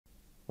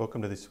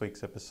Welcome to this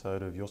week's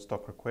episode of Your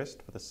Stock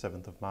Request for the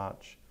 7th of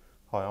March.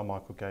 Hi, I'm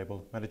Michael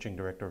Gable, Managing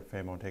Director of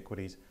Fairmont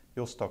Equities.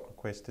 Your Stock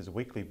Request is a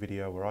weekly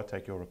video where I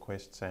take your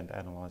requests and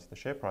analyse the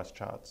share price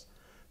charts.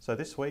 So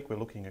this week we're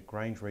looking at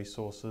Grange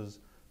Resources,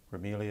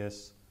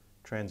 Ramelius,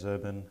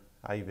 Transurban,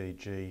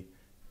 AVG,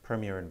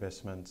 Premier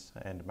Investments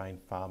and Main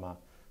Pharma.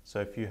 So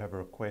if you have a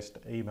request,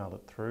 email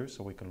it through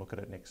so we can look at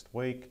it next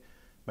week.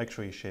 Make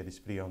sure you share this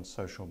video on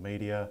social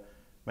media.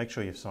 Make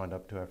sure you've signed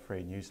up to our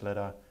free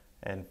newsletter.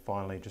 And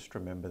finally, just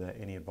remember that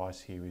any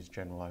advice here is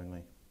general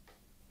only.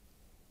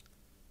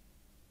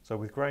 So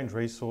with Grange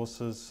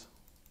Resources,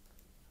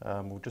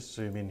 we'll just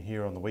zoom in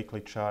here on the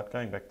weekly chart,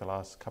 going back the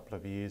last couple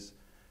of years.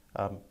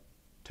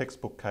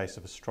 Textbook case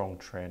of a strong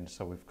trend.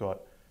 So we've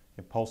got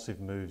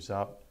impulsive moves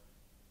up,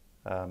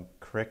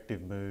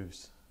 corrective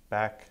moves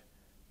back,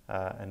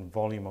 and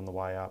volume on the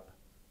way up,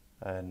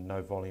 and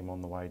no volume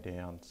on the way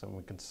down. So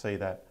we can see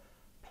that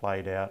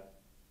playing out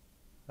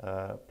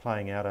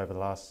over the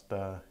last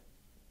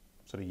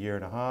sort of year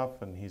and a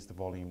half, and here's the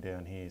volume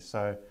down here.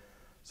 So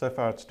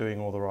far it's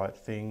doing all the right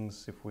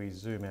things. If we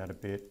zoom out a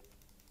bit,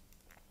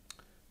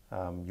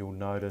 you'll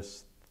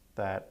notice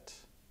that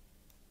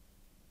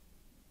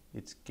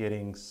it's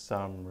getting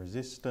some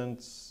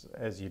resistance,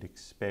 as you'd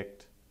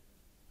expect,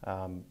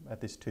 at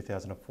this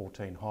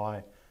 2014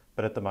 high,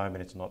 but at the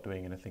moment it's not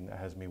doing anything that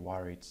has me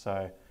worried.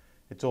 So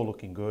it's all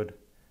looking good.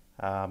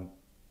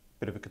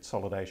 Bit of a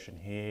consolidation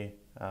here,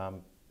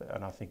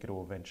 and I think it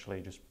will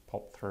eventually just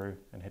pop through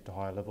and head to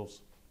higher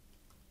levels.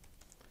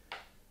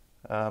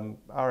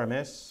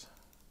 RMS,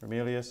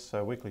 Ramelius,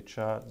 so weekly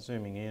chart,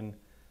 zooming in,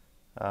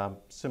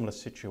 similar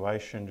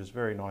situation, just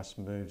very nice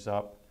moves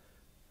up,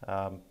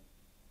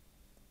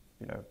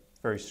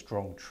 very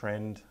strong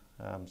trend.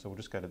 So we'll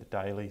just go to the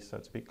daily so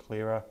it's a bit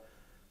clearer.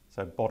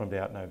 So bottomed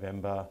out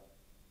November,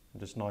 and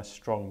just nice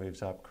strong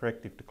moves up,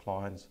 corrective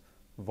declines,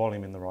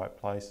 volume in the right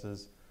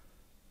places,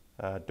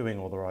 doing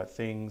all the right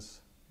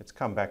things. It's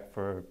come back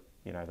for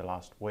the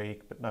last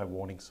week, but no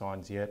warning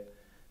signs yet.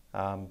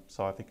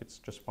 So I think it's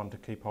just one to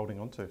keep holding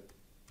on to.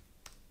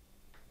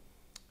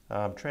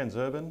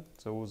 Transurban,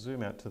 so we'll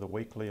zoom out to the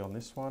weekly on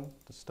this one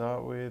to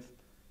start with.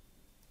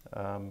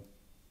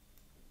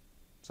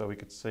 So we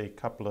could see a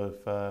couple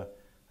of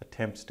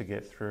attempts to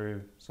get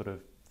through sort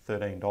of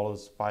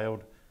 $13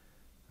 failed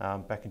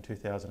back in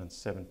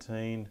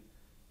 2017.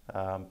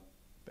 And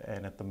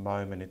at the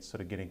moment it's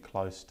sort of getting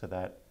close to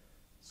that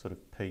sort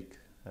of peak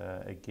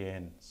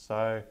again.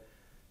 So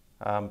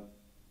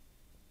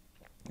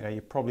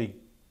you're probably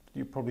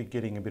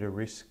getting a bit of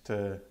risk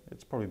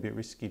it's probably a bit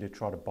risky to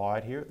try to buy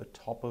it here at the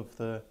top of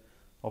the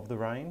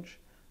range.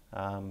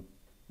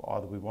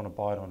 Either we want to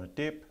buy it on a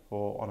dip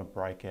or on a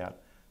breakout.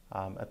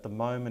 At the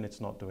moment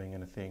it's not doing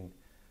anything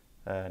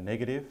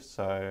negative,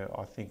 so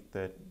I think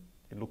that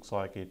it looks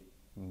like it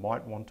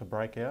might want to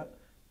break out.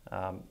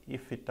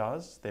 If it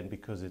does, then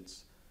because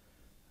it's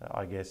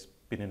I guess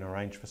been in a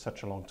range for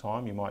such a long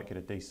time, you might get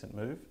a decent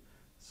move.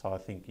 So I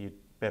think you're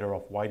better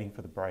off waiting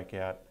for the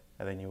breakout,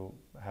 and then you'll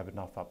have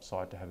enough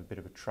upside to have a bit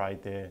of a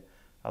trade there.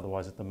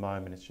 Otherwise at the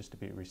moment it's just a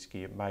bit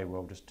risky. It may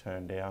well just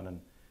turn down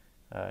and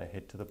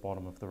head to the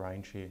bottom of the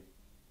range here.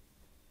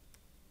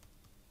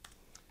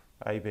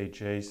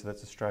 AVG, so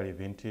that's Australia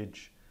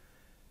Vintage.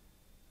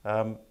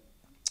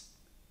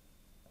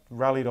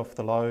 Rallied off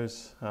the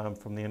lows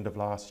from the end of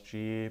last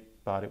year,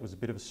 but it was a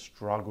bit of a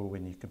struggle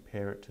when you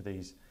compare it to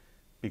these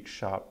big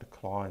sharp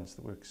declines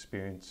that were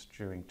experienced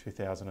during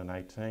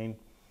 2018.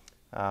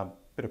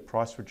 Bit of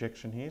price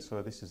rejection here,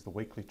 so this is the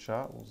weekly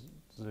chart. We'll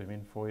zoom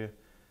in for you.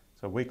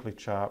 So weekly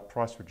chart,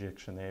 price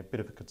rejection there, bit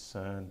of a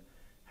concern.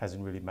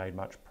 Hasn't really made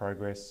much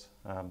progress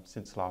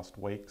since last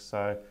week.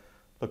 So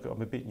look,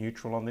 I'm a bit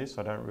neutral on this.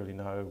 I don't really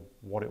know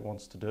what it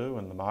wants to do,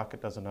 and the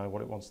market doesn't know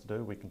what it wants to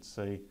do. We can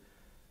see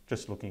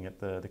just looking at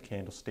the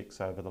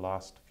candlesticks over the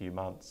last few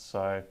months.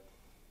 So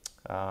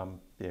yeah,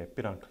 a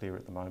bit unclear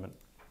at the moment.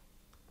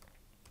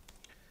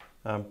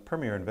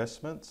 Premier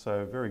Investment,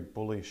 so very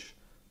bullish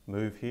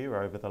move here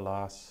over the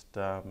last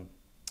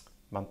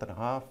month and a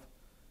half.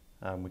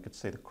 We could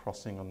see the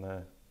crossing on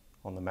the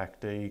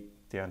MACD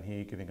down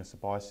here giving us a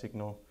buy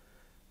signal.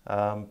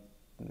 Now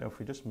if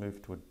we just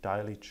move to a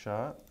daily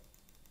chart,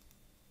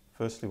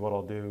 firstly what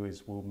I'll do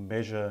is we'll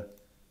measure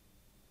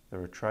the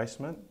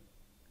retracement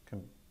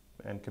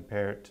and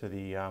compare it to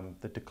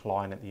the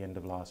decline at the end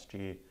of last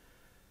year.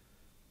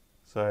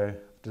 So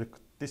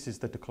this is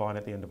the decline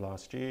at the end of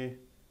last year.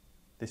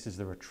 This is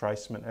the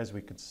retracement. As we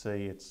could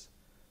see, it's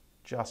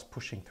just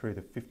pushing through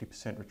the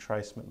 50%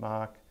 retracement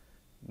mark.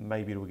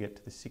 Maybe it'll get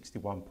to the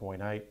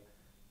 61.8.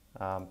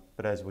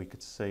 But as we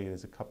could see,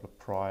 there's a couple of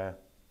prior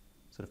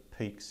sort of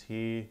peaks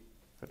here.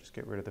 If I just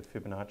get rid of the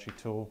Fibonacci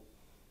tool,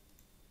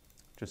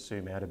 just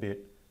zoom out a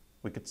bit,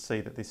 we could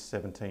see that this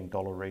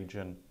 $17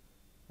 region,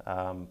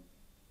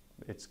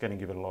 it's going to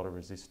give it a lot of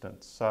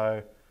resistance.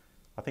 So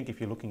I think if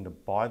you're looking to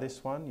buy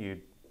this one,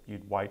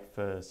 you'd wait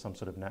for some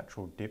sort of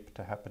natural dip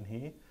to happen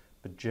here.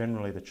 But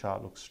generally the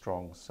chart looks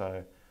strong.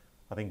 So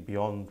I think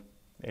beyond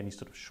any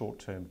sort of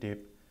short-term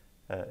dip,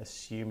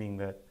 assuming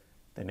that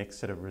their next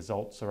set of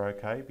results are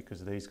okay,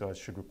 because these guys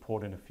should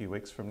report in a few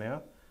weeks from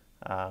now,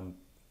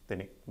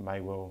 then it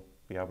may well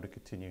be able to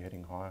continue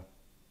heading higher.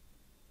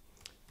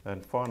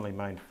 And finally,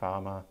 Main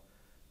Pharma.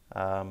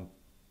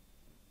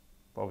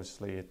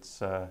 Obviously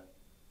it's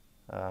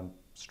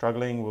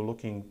struggling. We're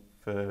looking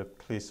for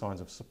clear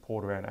signs of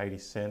support around 80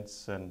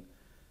 cents, and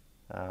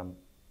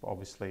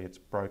obviously it's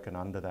broken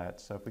under that.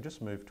 So if we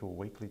just move to a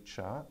weekly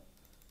chart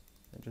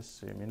and just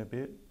zoom in a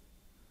bit,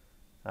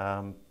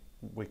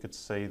 we could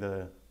see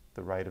the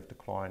rate of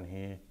decline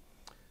here.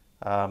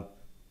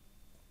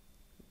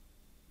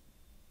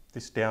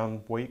 This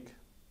down week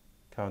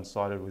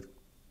coincided with a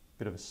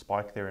bit of a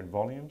spike there in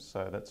volume,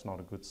 so that's not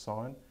a good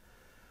sign.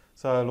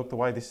 So look, the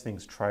way this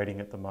thing's trading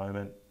at the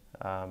moment,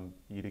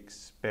 you'd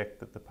expect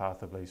that the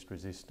path of least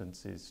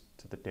resistance is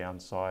to the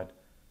downside,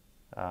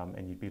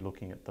 and you'd be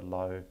looking at the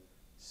low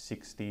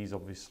 60s.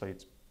 Obviously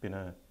it's been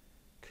a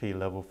key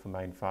level for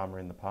Main Pharma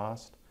in the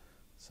past,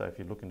 so if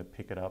you're looking to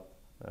pick it up,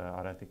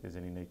 I don't think there's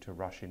any need to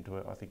rush into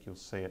it. I think you'll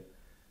see it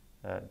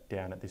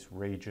down at this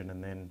region,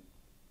 and then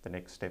the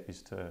next step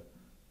is to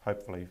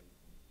hopefully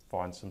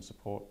find some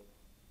support.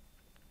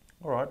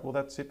 All right, well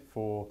that's it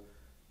for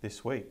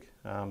this week.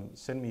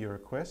 Send me your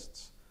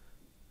requests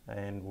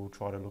and we'll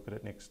try to look at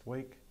it next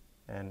week.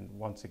 And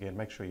once again,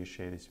 make sure you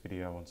share this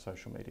video on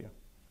social media.